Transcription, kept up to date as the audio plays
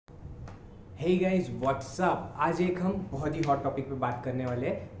Hey guys what's up. आज एक हम बहुत ही हॉट टॉपिक पे बात करने वाले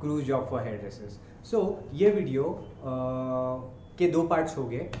हैं, cruise job for hair dressers. ये वीडियो के दो पार्ट्स हो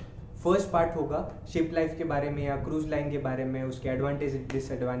गए। फर्स्ट पार्ट होगा शिप लाइफ के बारे में या क्रूज लाइन के बारे में, उसके एडवांटेज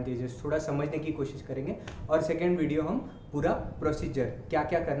डिसएडवांटेजेस थोड़ा समझने की कोशिश करेंगे। और सेकेंड वीडियो हम पूरा प्रोसीजर क्या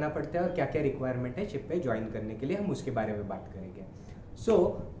क्या करना पड़ता है और क्या क्या रिक्वायरमेंट है शिप पे ज्वाइन करने के लिए, हम उसके बारे में बात करेंगे।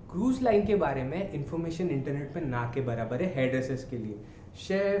 क्रूज लाइन के बारे में इंफॉर्मेशन इंटरनेट पे ना के बराबर है हेयर ड्रेसर्स के लिए।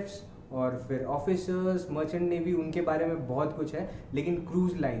 शेफ्स और फिर ऑफिसर्स, मर्चेंट नेवी, उनके बारे में बहुत कुछ है, लेकिन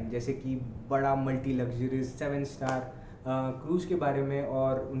क्रूज लाइन जैसे कि बड़ा मल्टी लग्जरीज 7 स्टार क्रूज के बारे में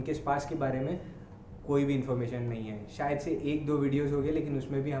और उनके स्पास के बारे में कोई भी इंफॉर्मेशन नहीं है। शायद से 1-2 वीडियोस हो गए, लेकिन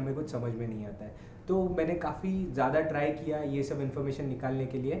उसमें भी हमें कुछ समझ में नहीं आता है। तो मैंने काफ़ी ज़्यादा ट्राई किया ये सब इन्फॉर्मेशन निकालने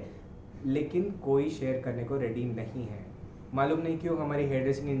के लिए, लेकिन कोई शेयर करने को रेडी नहीं है। मालूम नहीं क्यों हमारी हेयर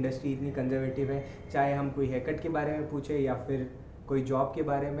ड्रेसिंग इंडस्ट्री इतनी कंजर्वेटिव है। चाहे हम कोई हेयर कट के बारे में पूछे या फिर कोई जॉब के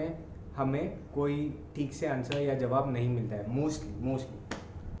बारे में, हमें कोई ठीक से आंसर या जवाब नहीं मिलता है मोस्टली।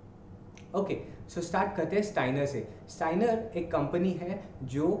 ओके, सो स्टार्ट करते हैं स्टाइनर से। स्टाइनर एक कंपनी है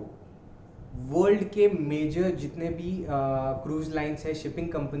जो वर्ल्ड के मेजर जितने भी क्रूज लाइन्स है, शिपिंग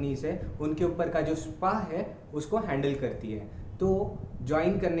कंपनीज है, उनके ऊपर का जो स्पा है उसको हैंडल करती है। तो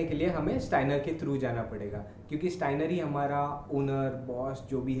ज्वाइन करने के लिए हमें स्टाइनर के थ्रू जाना पड़ेगा, क्योंकि स्टाइनर ही हमारा ओनर, बॉस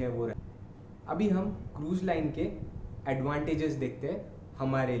जो भी है वो रहे। अभी हम क्रूज लाइन के एडवांटेजेस देखते हैं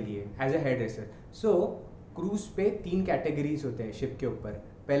हमारे लिए as a hair dresser. Cruise पे 3 कैटेगरीज होते हैं शिप के ऊपर।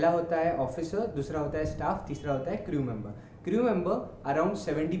 पहला होता है ऑफिसर, दूसरा होता है स्टाफ, तीसरा होता है crew member. Crew member around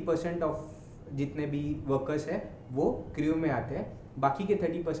 70% of जितने भी वर्कर्स हैं वो क्रू में आते हैं, बाकी के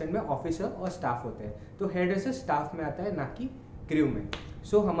 30% में ऑफिसर और स्टाफ होते हैं। तो हेयर ड्रेसर स्टाफ में आता है, ना कि क्रू में।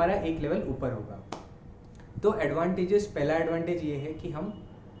 हमारा एक लेवल ऊपर होगा। तो एडवांटेजेस, पहला एडवांटेज ये है कि हम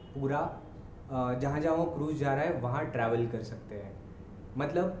पूरा जहाँ जहाँ वो क्रूज जा रहा है वहाँ ट्रैवल कर सकते हैं।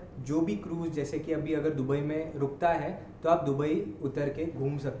 मतलब जो भी क्रूज, जैसे कि अभी अगर दुबई में रुकता है तो आप दुबई उतर के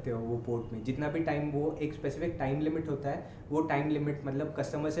घूम सकते हो वो पोर्ट में। जितना भी टाइम, वो एक स्पेसिफिक टाइम लिमिट होता है, वो टाइम लिमिट मतलब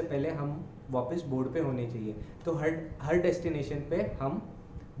कस्टमर से पहले हम वापस बोर्ड पे होने चाहिए। तो हर डेस्टिनेशन पे हम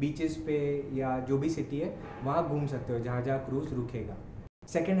बीचेस पे या जो भी सिटी है वहाँ घूम सकते हो जहाँ जहाँ क्रूज रुकेगा।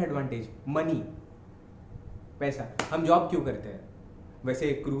 सेकेंड एडवांटेज, मनी, पैसा। हम जॉब क्यों करते हैं?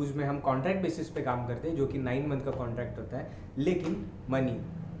 वैसे क्रूज में हम कॉन्ट्रैक्ट बेसिस पे काम करते हैं, जो कि 9 मंथ का कॉन्ट्रैक्ट होता है, लेकिन मनी,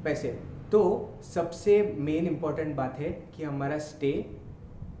 पैसे। तो सबसे मेन इम्पॉर्टेंट बात है कि हमारा स्टे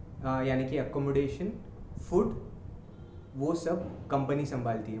यानी कि अकोमोडेशन, फूड, वो सब कंपनी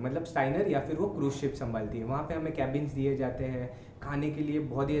संभालती है। मतलब स्टाइनर या फिर वो क्रूज शिप संभालती है। वहाँ पे हमें कैबिन्स दिए जाते हैं, खाने के लिए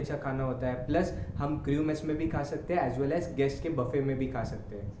बहुत ही अच्छा खाना होता है। प्लस हम क्रू मेस में भी खा सकते हैं, एज वेल एज गेस्ट के बफे में भी खा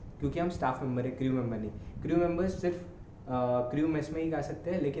सकते हैं, क्योंकि हम स्टाफ मेंबर है, क्रू मेंबर नहीं। क्रू मेंबर्स सिर्फ क्रू मेस में ही खा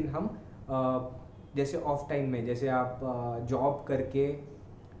सकते हैं, लेकिन हम जैसे ऑफ टाइम में, जैसे आप जॉब करके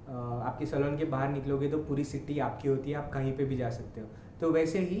आपके सैलून के बाहर निकलोगे तो पूरी सिटी आपकी होती है, आप कहीं पे भी जा सकते हो। तो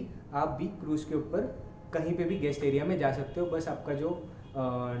वैसे ही आप भी क्रूज के ऊपर कहीं पे भी गेस्ट एरिया में जा सकते हो। बस आपका जो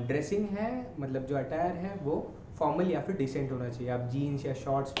ड्रेसिंग है, मतलब जो अटायर है, वो फॉर्मल या फिर डिसेंट होना चाहिए। आप जीन्स या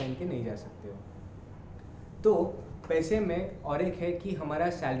शॉर्ट्स पहन के नहीं जा सकते हो। तो पैसे में और एक है कि हमारा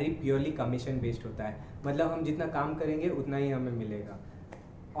सैलरी प्योरली कमीशन बेस्ड होता है। मतलब हम जितना काम करेंगे उतना ही हमें मिलेगा।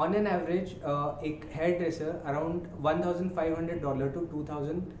 ऑन एन एवरेज एक hair dresser around $1,500 to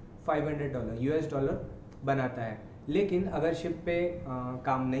 $2,500 US dollar बनाता है। लेकिन अगर शिप पे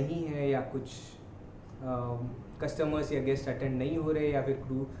काम नहीं है या कुछ कस्टमर्स या गेस्ट अटेंड नहीं हो रहे या फिर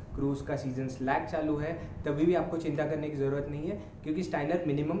क्रूज का सीजन स्लैग चालू है, तभी भी आपको चिंता करने की ज़रूरत नहीं है, क्योंकि स्टाइनर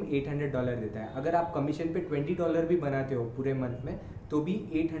मिनिमम $800 देता है। अगर आप कमीशन पे $20 भी बनाते हो पूरे मंथ में, तो भी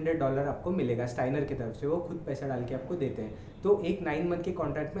 $800 आपको मिलेगा स्टाइनर की तरफ से। वो खुद पैसा डाल के आपको देते हैं। तो एक 9 मंथ के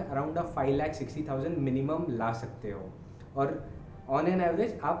कॉन्ट्रैक्ट में अराउंड 5,60,000 मिनिमम ला सकते हो, और ऑन एन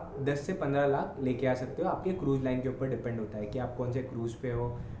एवरेज आप 10 से 15 लाख लेके आ सकते हो। आपके क्रूज लाइन के ऊपर डिपेंड होता है कि आप कौन से क्रूज़ पे हो।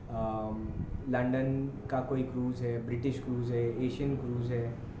 लंदन का कोई क्रूज़ है, ब्रिटिश क्रूज़ है, एशियन क्रूज़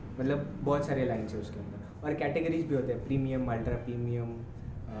है, मतलब बहुत सारे लाइन्स है उसके अंदर। और कैटेगरीज भी होते हैं, प्रीमियम, अल्ट्रा प्रीमियम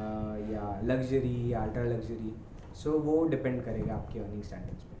या लग्जरी या अल्ट्रा लग्जरी। वो डिपेंड करेगा आपके अर्निंग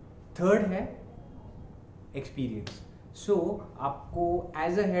स्टैंडर्ड्स पे। थर्ड है एक्सपीरियंस। आपको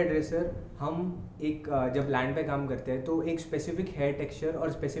एज अ हेयर ड्रेसर, हम एक जब लैंड पे काम करते हैं तो एक स्पेसिफिक हेयर टेक्सचर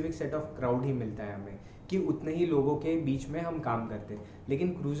और स्पेसिफिक सेट ऑफ क्राउड ही मिलता है हमें, कि उतने ही लोगों के बीच में हम काम करते हैं।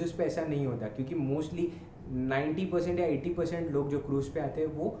 लेकिन क्रूजेस पे ऐसा नहीं होता, क्योंकि मोस्टली 90% या 80% लोग जो क्रूज पे आते हैं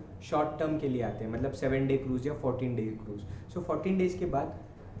वो शॉर्ट टर्म के लिए आते हैं, मतलब 7 डे क्रूज या 14 डे क्रूज। 14 डेज़ के बाद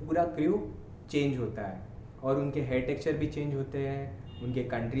पूरा क्रू चेंज होता है, और उनके हेयर टेक्सचर भी चेंज होते हैं, उनके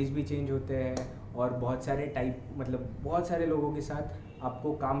कंट्रीज़ भी चेंज होते हैं, और बहुत सारे टाइप, मतलब बहुत सारे लोगों के साथ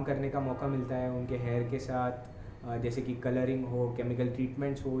आपको काम करने का मौका मिलता है, उनके हेयर के साथ, जैसे कि कलरिंग हो, केमिकल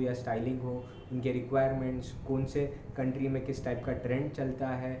ट्रीटमेंट्स हो या स्टाइलिंग हो, उनके रिक्वायरमेंट्स, कौन से कंट्री में किस टाइप का ट्रेंड चलता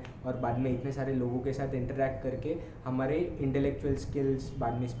है, और बाद में इतने सारे लोगों के साथ इंटरेक्ट करके हमारे इंटेलेक्चुअल स्किल्स,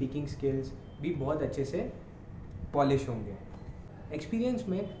 बाद में स्पीकिंग स्किल्स भी बहुत अच्छे से पॉलिश होंगे। एक्सपीरियंस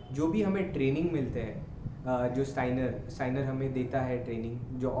में जो भी हमें ट्रेनिंग मिलते हैं, जो स्टाइनर हमें देता है ट्रेनिंग,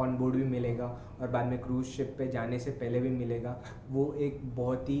 जो ऑन बोर्ड भी मिलेगा और बाद में क्रूज शिप पे जाने से पहले भी मिलेगा, वो एक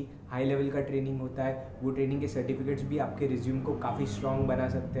बहुत ही हाई लेवल का ट्रेनिंग होता है। वो ट्रेनिंग के सर्टिफिकेट्स भी आपके रिज्यूम को काफ़ी स्ट्रॉन्ग बना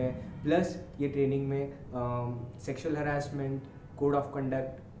सकते हैं। प्लस ये ट्रेनिंग में sexual harassment, code of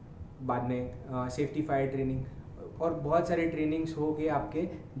conduct, बाद में सेफ्टी फायर ट्रेनिंग और बहुत सारे ट्रेनिंग्स हो गए आपके,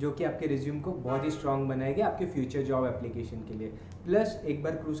 जो कि आपके रिज्यूम को बहुत ही स्ट्रॉन्ग बनाएंगे आपके फ्यूचर जॉब एप्लीकेशन के लिए। प्लस एक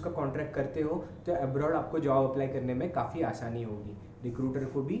बार क्रूज़ का कॉन्ट्रैक्ट करते हो तो अब्रॉड आपको जॉब अप्लाई करने में काफ़ी आसानी होगी, रिक्रूटर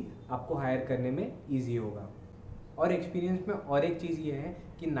को भी आपको हायर करने में ईजी होगा। और एक्सपीरियंस में और एक चीज़ ये है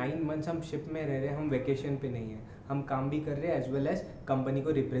कि 9 मंथ्स हम शिप में रह रहे हैं, हम वेकेशन पे नहीं हैं, हम काम भी कर रहे हैं एज वेल एज कंपनी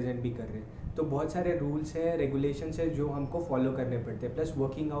को रिप्रेजेंट भी कर रहे हैं। तो बहुत सारे रूल्स है, रेगुलेशंस है जो हमको फॉलो करने पड़ते हैं। प्लस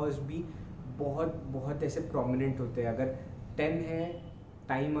वर्किंग आवर्स भी बहुत ऐसे प्रोमिनेंट होते हैं। अगर 10 है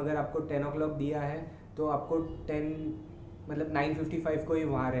टाइम, अगर आपको 10 o'clock दिया है तो आपको 9:55 को ही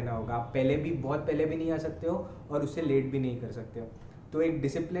वहाँ रहना होगा। आप बहुत पहले भी नहीं आ सकते हो और उससे लेट भी नहीं कर सकते हो। तो एक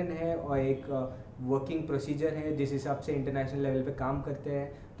डिसिप्लिन है और एक वर्किंग प्रोसीजर है जिस हिसाब से इंटरनेशनल लेवल पे काम करते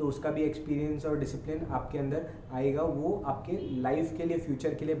हैं, तो उसका भी एक्सपीरियंस और डिसिप्लिन आपके अंदर आएगा। वो आपके लाइफ के लिए,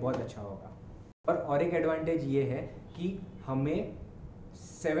 फ्यूचर के लिए बहुत अच्छा होगा। और एक एडवांटेज ये है कि हमें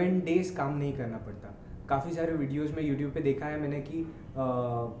 7 days काम नहीं करना पड़ता। काफ़ी सारे वीडियोस में यूट्यूब पे देखा है मैंने कि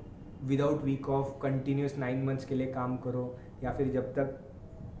without week of continuous 9 months के लिए काम करो, या फिर जब तक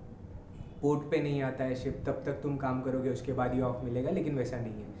पोर्ट पे नहीं आता है शिप तब तक तुम काम करोगे, उसके बाद ही ऑफ मिलेगा। लेकिन वैसा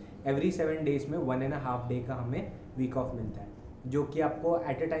नहीं है। एवरी 7 days में 1.5 day का हमें वीक ऑफ मिलता है, जो कि आपको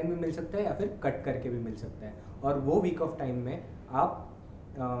एट अ टाइम भी मिल सकता है या फिर कट करके भी मिल सकता है। और वो वीक ऑफ टाइम में आप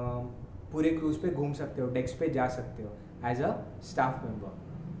पूरे क्रूज पे घूम सकते हो, डेक्स पे जा सकते हो एज अ स्टाफ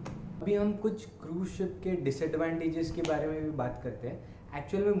मेंबर। अभी हम कुछ क्रूज शिप के डिसएडवांटेजेस के बारे में भी बात करते हैं।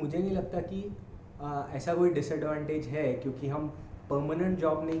 एक्चुअल में मुझे नहीं लगता कि ऐसा कोई डिसएडवांटेज है, क्योंकि हम परमानेंट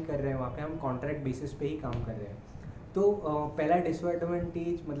जॉब नहीं कर रहे हैं वहाँ पे, हम कॉन्ट्रैक्ट बेसिस पे ही काम कर रहे हैं। तो पहला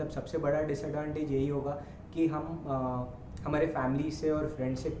डिसएडवांटेज, मतलब सबसे बड़ा डिसएडवांटेज यही होगा कि हम हमारे फैमिली से और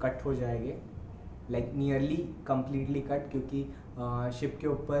फ्रेंड से कट हो जाएंगे, लाइक नियरली कम्प्लीटली कट, क्योंकि शिप के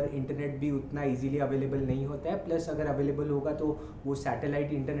ऊपर इंटरनेट भी उतना इजीली अवेलेबल नहीं होता है। प्लस अगर अवेलेबल होगा तो वो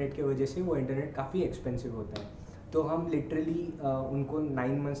सैटेलाइट इंटरनेट की वजह से वो इंटरनेट काफ़ी एक्सपेंसिव होता है। तो हम लिटरली उनको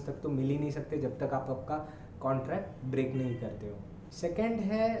 9 मंथ्स तक तो मिल ही नहीं सकते जब तक आप आपका कॉन्ट्रैक्ट ब्रेक नहीं करते हो। सेकेंड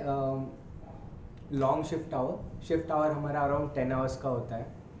है long shift our. Shift our हमारा अराउंड 10 hours का होता है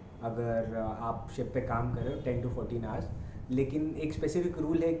अगर आप शिप पे काम कर रहे हो, 10 to 14 hours। लेकिन एक स्पेसिफिक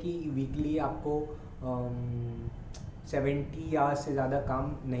रूल है कि वीकली आपको 70 hours से ज़्यादा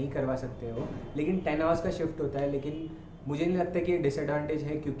काम नहीं करवा सकते हो, लेकिन 10 hours का शिफ्ट होता है। लेकिन मुझे नहीं लगता कि ये डिसएडवांटेज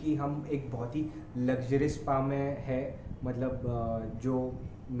है, क्योंकि हम एक बहुत ही लग्जरियस स्पा में है। मतलब जो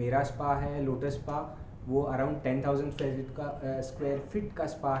मेरा स्पा है, लोटस स्पा, वो अराउंड 10,000 स्क्वायर फीट का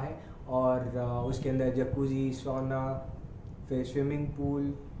स्पा है, और उसके अंदर जकूजी, सोना, फिर स्विमिंग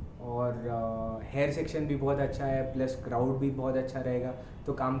पूल और हेयर सेक्शन भी बहुत अच्छा है। प्लस क्राउड भी बहुत अच्छा रहेगा,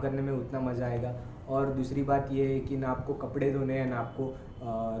 तो काम करने में उतना मज़ा आएगा। और दूसरी बात ये है कि ना आपको कपड़े धोने हैं, ना आपको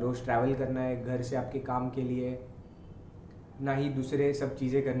रोज़ ट्रैवल करना है घर से आपके काम के लिए, ना ही दूसरे सब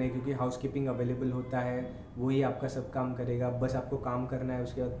चीज़ें करने, क्योंकि हाउसकीपिंग अवेलेबल होता है, वही आपका सब काम करेगा। बस आपको काम करना है,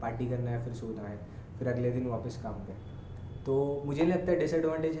 उसके बाद पार्टी करना है, फिर सोना है, फिर अगले दिन वापस काम पे। तो मुझे नहीं लगता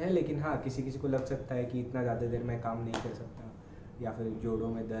डिसएडवांटेज है, लेकिन हाँ किसी किसी को लग सकता है कि इतना ज़्यादा देर मैं काम नहीं कर सकता, या फिर जोड़ों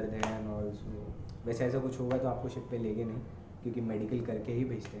में दर्द है और वैसे ऐसा कुछ होगा तो आपको शिप पे लेंगे नहीं, क्योंकि मेडिकल करके ही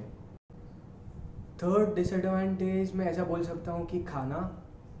भेजते हैं। थर्ड डिसएडवांटेज मैं ऐसा बोल सकता हूँ कि खाना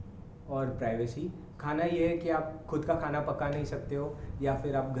और प्राइवेसी। खाना ये है कि आप खुद का खाना पका नहीं सकते हो, या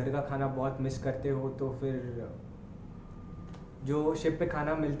फिर आप घर का खाना बहुत मिस करते हो, तो फिर जो शिप पे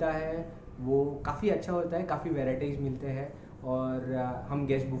खाना मिलता है वो काफ़ी अच्छा होता है, काफ़ी वेराइटीज़ मिलते हैं। और हम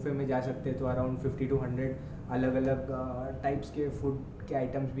गेस्ट बुफे में जा सकते हैं, तो अराउंड 50 to 100 अलग अलग टाइप्स के फूड के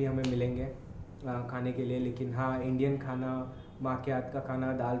आइटम्स भी हमें मिलेंगे खाने के लिए। लेकिन हाँ, इंडियन खाना, माँ के हाथ का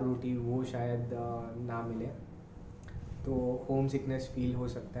खाना, दाल रोटी, वो शायद ना मिले, तो होम सिकनेस फील हो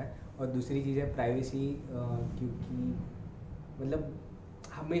सकता है। और दूसरी चीज़ है प्राइवेसी, क्योंकि मतलब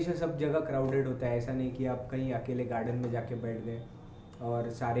हमेशा सब जगह क्राउडेड होता है। ऐसा नहीं कि आप कहीं अकेले गार्डन में जाके बैठ गए और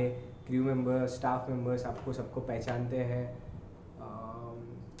सारे क्रू मेंबर्स, स्टाफ मेंबर्स आपको सबको पहचानते हैं।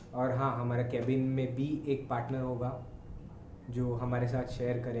 और हाँ, हमारा कैबिन में भी एक पार्टनर होगा जो हमारे साथ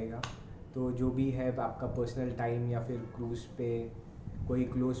शेयर करेगा। तो जो भी है आपका पर्सनल टाइम, या फिर क्रूज़ पे कोई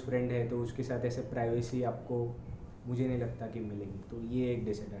क्लोज़ फ्रेंड है तो उसके साथ ऐसे प्राइवेसी आपको मुझे नहीं लगता कि मिलेगी, तो ये एक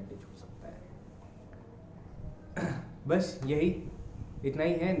डिसएडवांटेज हो सकता है। बस यही इतना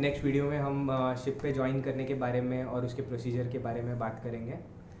ही है। नेक्स्ट वीडियो में हम शिप पे ज्वाइन करने के बारे में और उसके प्रोसीजर के बारे में बात करेंगे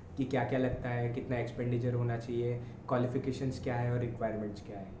कि क्या क्या लगता है, कितना एक्सपेंडिचर होना चाहिए, क्वालिफिकेशंस क्या है और रिक्वायरमेंट्स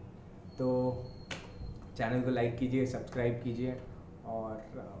क्या है। तो चैनल को लाइक कीजिए, सब्सक्राइब कीजिए और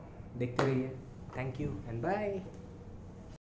देखते रहिए। Thank you and bye.